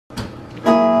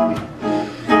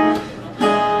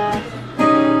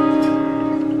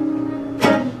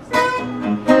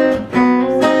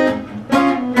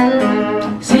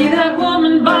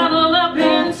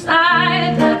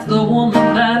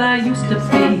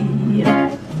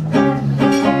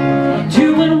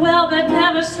Doing well but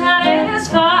never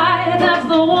satisfied. That's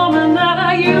the woman that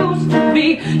I used to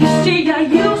be. You see, I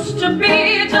used to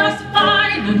be just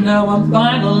fine, and now I'm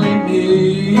finally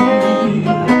me.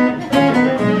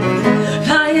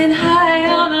 Flying high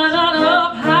on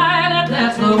another pilot.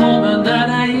 That's the woman that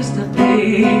I used to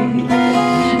be.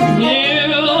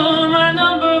 Knew my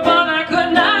number but I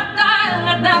could not dial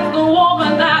it. That's the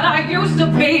woman that I used to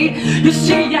be. You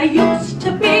see, I used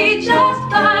to be just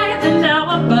fine, and now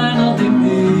I'm finally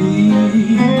me.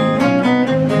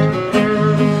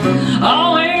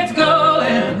 Always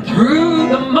going through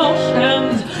the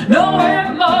motions, no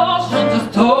emotion,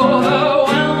 just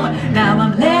overwhelmed. Now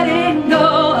I'm letting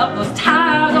go of those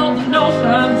tired old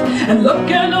notions and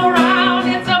looking around.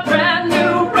 It's a brand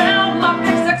new realm of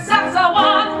big success. I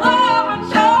want love and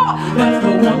show. That's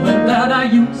the woman that I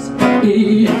used to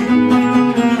be.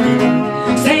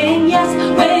 Saying yes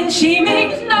when she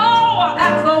means no.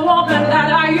 That's the woman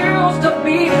that I used to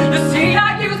be. You see,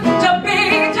 I used to be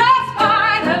just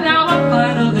fine, and now I'm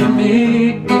finally me.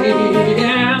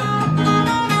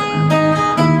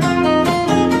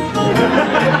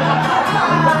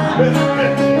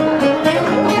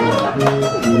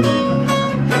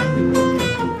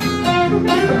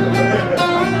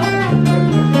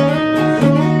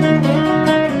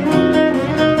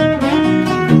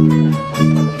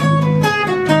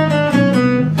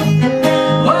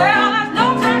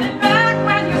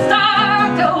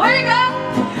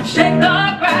 Shake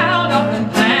the ground up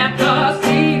and plant the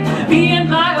seed. Me and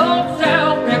my old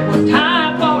self, it was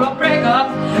time for a breakup.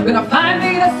 Gonna find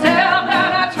me the self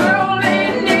that I truly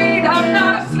need. I'm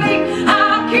not asleep,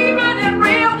 I'm keeping it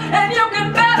real, and you can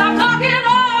bet I'm talking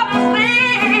honestly.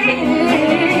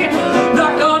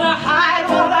 Not gonna hide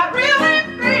what I really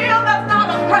feel. That's not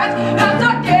a threat, that's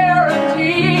a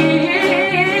guarantee.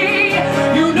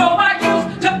 You know I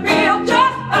used to feel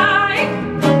just fine.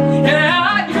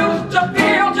 Yeah, I used to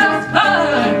feel just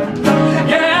fine.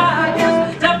 Yeah, I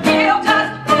used to feel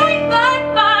just fine, fine,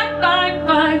 fine, fine,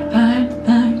 fine, fine,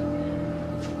 fine,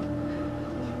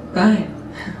 fine.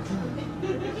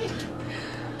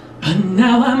 But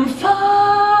now I'm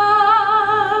fine.